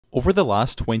Over the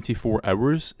last 24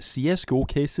 hours, CSGO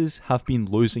cases have been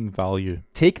losing value.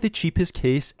 Take the cheapest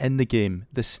case in the game,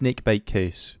 the snakebite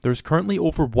case. There's currently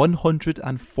over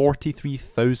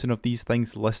 143,000 of these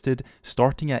things listed,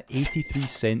 starting at 83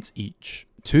 cents each.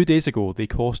 2 days ago, they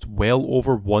cost well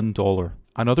over $1.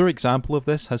 Another example of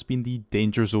this has been the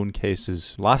danger zone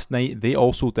cases. Last night, they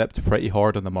also dipped pretty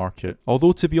hard on the market.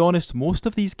 Although, to be honest, most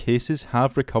of these cases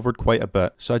have recovered quite a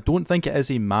bit, so I don't think it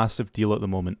is a massive deal at the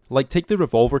moment. Like, take the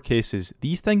revolver cases.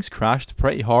 These things crashed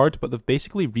pretty hard, but they've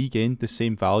basically regained the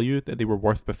same value that they were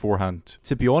worth beforehand.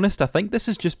 To be honest, I think this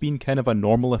has just been kind of a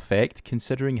normal effect,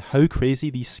 considering how crazy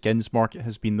the skins market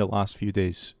has been the last few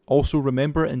days. Also,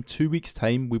 remember, in 2 weeks'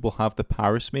 time, we will have the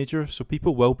Paris Major, so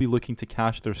people will be looking to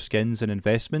cash their skins and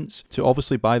investments to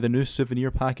obviously buy the new souvenir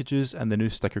packages and the new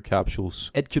sticker capsules.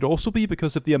 It could also be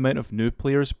because of the amount of new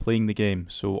players playing the game.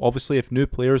 So obviously if new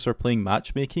players are playing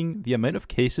matchmaking, the amount of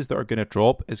cases that are going to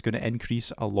drop is going to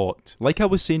increase a lot. Like I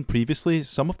was saying previously,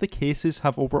 some of the cases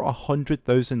have over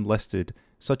 100,000 listed,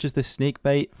 such as the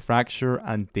snakebite, fracture,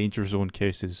 and danger zone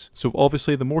cases. So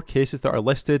obviously the more cases that are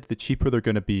listed, the cheaper they're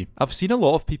going to be. I've seen a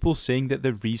lot of people saying that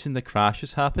the reason the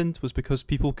crashes happened was because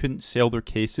people couldn't sell their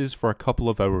cases for a couple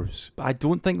of hours. But I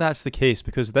don't think that's the case,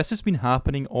 because this has been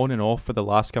happening on and off for the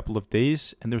last couple of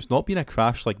days, and there's not been a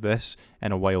crash like this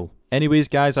in a while. Anyways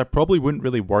guys, I probably wouldn't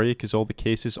really worry because all the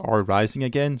cases are rising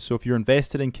again, so if you're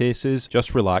invested in cases,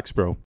 just relax bro.